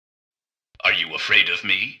you afraid of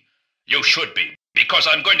me? You should be, because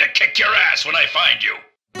I'm going to kick your ass when I find you.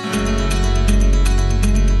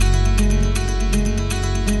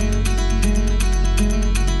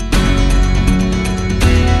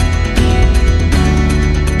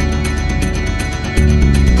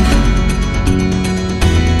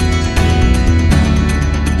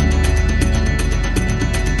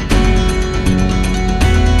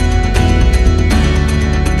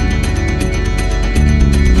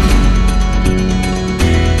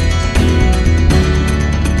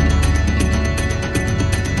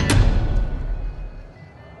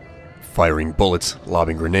 Firing bullets,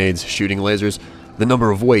 lobbing grenades, shooting lasers, the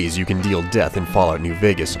number of ways you can deal death in Fallout New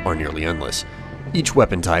Vegas are nearly endless. Each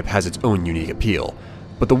weapon type has its own unique appeal,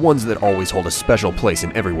 but the ones that always hold a special place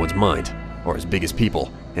in everyone's mind are as big as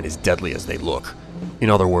people and as deadly as they look.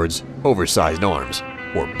 In other words, oversized arms,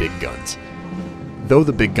 or big guns. Though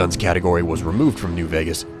the big guns category was removed from New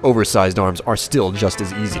Vegas, oversized arms are still just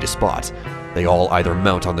as easy to spot. They all either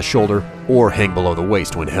mount on the shoulder or hang below the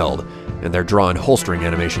waist when held, and their draw and holstering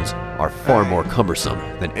animations are far more cumbersome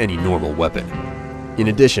than any normal weapon. In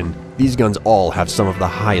addition, these guns all have some of the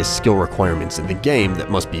highest skill requirements in the game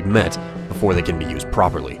that must be met before they can be used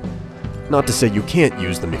properly. Not to say you can't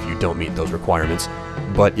use them if you don't meet those requirements,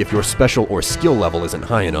 but if your special or skill level isn't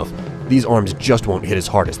high enough, these arms just won't hit as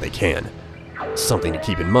hard as they can. Something to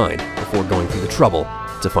keep in mind before going through the trouble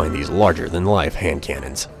to find these larger-than-life hand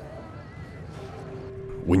cannons.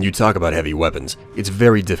 When you talk about heavy weapons, it's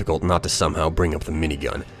very difficult not to somehow bring up the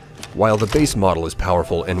minigun. While the base model is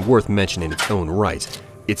powerful and worth mention in its own right,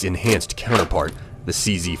 its enhanced counterpart, the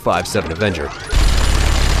CZ-57 Avenger,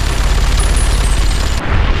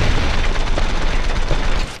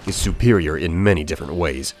 is superior in many different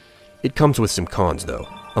ways. It comes with some cons though,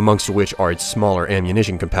 amongst which are its smaller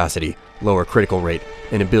ammunition capacity, lower critical rate,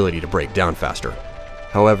 and ability to break down faster.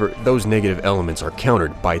 However, those negative elements are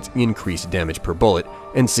countered by its increased damage per bullet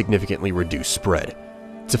and significantly reduced spread.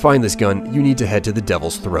 To find this gun, you need to head to the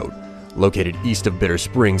Devil's Throat, located east of Bitter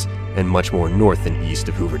Springs and much more north than east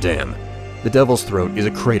of Hoover Dam. The Devil's Throat is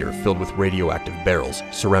a crater filled with radioactive barrels,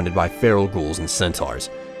 surrounded by feral ghouls and centaurs.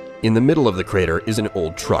 In the middle of the crater is an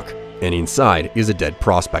old truck, and inside is a dead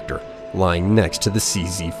prospector, lying next to the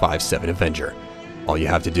CZ-57 Avenger. All you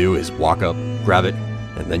have to do is walk up, grab it,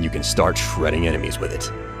 and then you can start shredding enemies with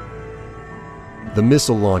it. The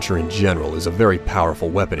missile launcher in general is a very powerful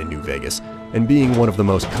weapon in New Vegas, and being one of the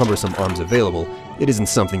most cumbersome arms available, it isn't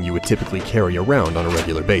something you would typically carry around on a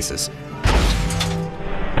regular basis.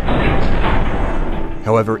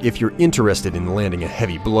 However, if you're interested in landing a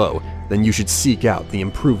heavy blow, then you should seek out the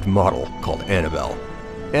improved model called Annabelle.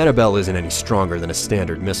 Annabelle isn't any stronger than a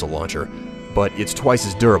standard missile launcher, but it's twice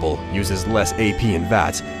as durable, uses less AP and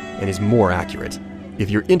VATS, and is more accurate. If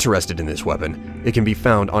you're interested in this weapon, it can be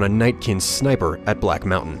found on a Nightkin sniper at Black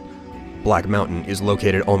Mountain. Black Mountain is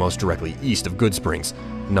located almost directly east of Goodsprings,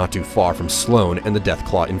 not too far from Sloan and the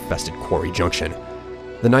Deathclaw-infested Quarry Junction.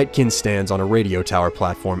 The Nightkin stands on a radio tower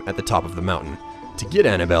platform at the top of the mountain. To get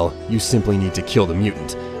Annabelle, you simply need to kill the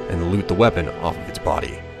mutant and loot the weapon off of its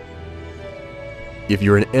body. If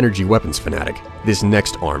you're an energy weapons fanatic, this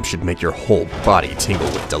next arm should make your whole body tingle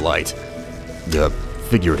with delight.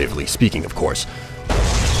 Figuratively speaking, of course.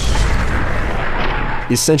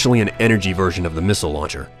 Essentially an energy version of the missile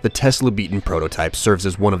launcher, the Tesla-beaten prototype serves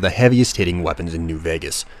as one of the heaviest-hitting weapons in New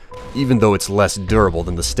Vegas. Even though it's less durable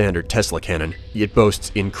than the standard Tesla cannon, it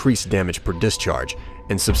boasts increased damage per discharge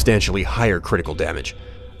and substantially higher critical damage.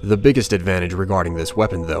 The biggest advantage regarding this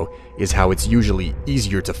weapon, though, is how it's usually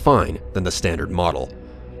easier to find than the standard model.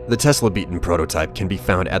 The Tesla-beaten prototype can be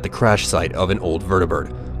found at the crash site of an old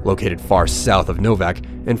vertibird, located far south of Novak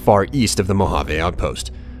and far east of the Mojave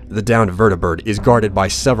outpost. The downed vertibird is guarded by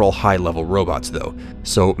several high-level robots though,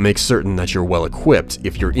 so make certain that you're well equipped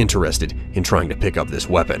if you're interested in trying to pick up this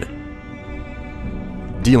weapon.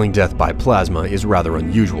 Dealing death by plasma is rather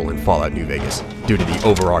unusual in Fallout New Vegas, due to the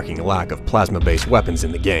overarching lack of plasma-based weapons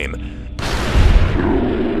in the game.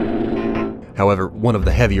 However, one of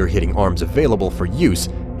the heavier-hitting arms available for use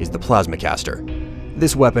is the Plasmacaster.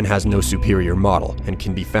 This weapon has no superior model and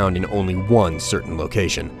can be found in only one certain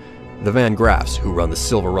location. The Van Graffs, who run the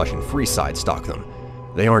Silver Russian Free Side, stock them.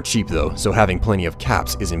 They aren't cheap though, so having plenty of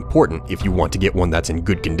caps is important if you want to get one that's in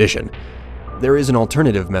good condition. There is an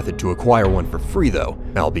alternative method to acquire one for free though,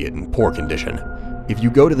 albeit in poor condition. If you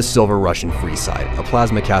go to the Silver Russian Free Side, a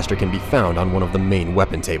Plasmacaster can be found on one of the main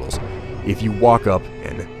weapon tables. If you walk up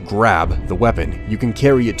and grab the weapon, you can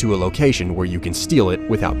carry it to a location where you can steal it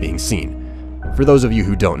without being seen. For those of you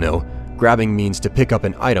who don't know, grabbing means to pick up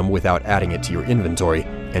an item without adding it to your inventory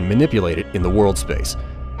and manipulate it in the world space.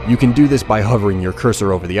 You can do this by hovering your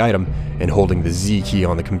cursor over the item and holding the Z key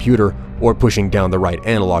on the computer or pushing down the right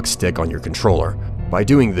analog stick on your controller. By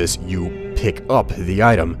doing this, you pick up the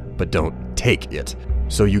item, but don't take it.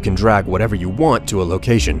 So you can drag whatever you want to a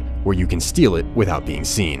location where you can steal it without being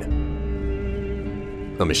seen.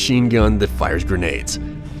 A machine gun that fires grenades.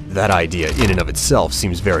 That idea in and of itself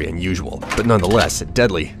seems very unusual, but nonetheless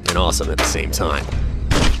deadly and awesome at the same time.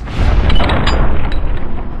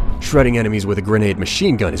 Shredding enemies with a grenade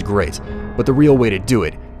machine gun is great, but the real way to do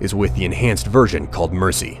it is with the enhanced version called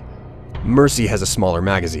Mercy. Mercy has a smaller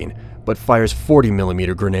magazine, but fires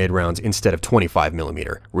 40mm grenade rounds instead of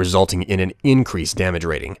 25mm, resulting in an increased damage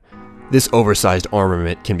rating. This oversized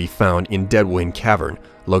armament can be found in Deadwind Cavern,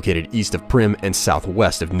 located east of Prim and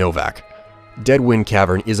southwest of Novak. Deadwind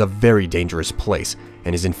Cavern is a very dangerous place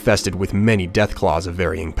and is infested with many deathclaws of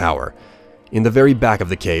varying power. In the very back of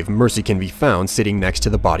the cave, Mercy can be found sitting next to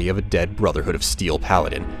the body of a dead Brotherhood of Steel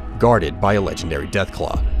paladin, guarded by a legendary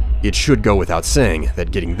deathclaw. It should go without saying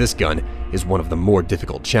that getting this gun is one of the more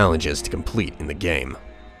difficult challenges to complete in the game.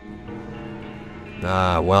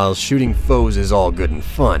 While shooting foes is all good and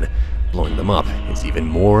fun, blowing them up is even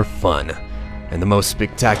more fun. And the most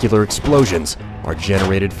spectacular explosions are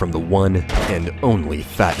generated from the one and only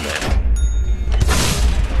Fat Man.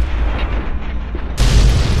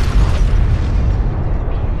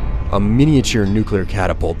 A miniature nuclear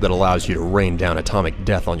catapult that allows you to rain down atomic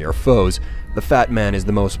death on your foes, the Fat Man is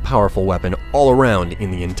the most powerful weapon all around in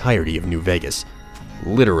the entirety of New Vegas.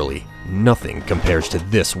 Literally, nothing compares to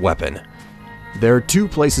this weapon. There are two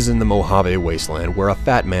places in the Mojave Wasteland where a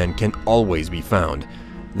Fat Man can always be found.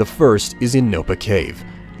 The first is in Nopa Cave,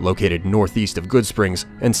 located northeast of Goodsprings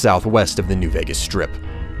and southwest of the New Vegas Strip.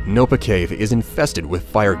 Nopa Cave is infested with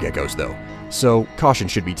fire geckos though, so caution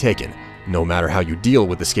should be taken. No matter how you deal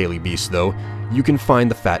with the scaly beast though, you can find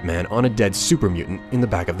the Fat Man on a dead super mutant in the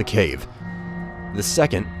back of the cave. The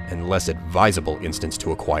second, and less advisable instance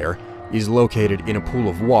to acquire, is located in a pool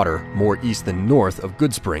of water more east than north of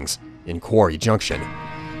Goodsprings, in Quarry Junction.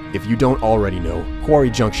 If you don't already know, Quarry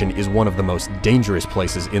Junction is one of the most dangerous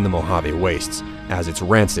places in the Mojave Wastes, as it's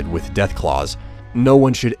rancid with deathclaws. No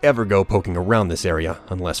one should ever go poking around this area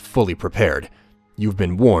unless fully prepared. You've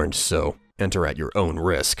been warned, so enter at your own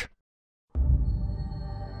risk.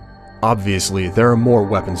 Obviously, there are more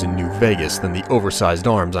weapons in New Vegas than the oversized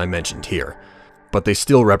arms I mentioned here, but they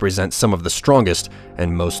still represent some of the strongest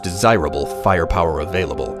and most desirable firepower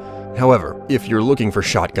available. However, if you're looking for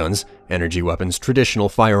shotguns, energy weapons, traditional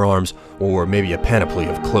firearms, or maybe a panoply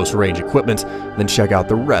of close-range equipment, then check out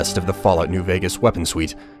the rest of the Fallout New Vegas weapon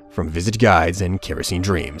suite from Visit Guides and Kerosene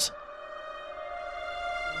Dreams.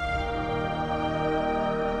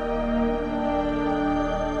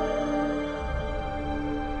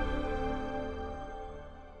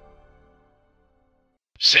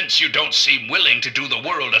 Since you don't seem willing to do the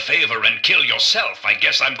world a favor and kill yourself, I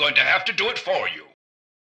guess I'm going to have to do it for you.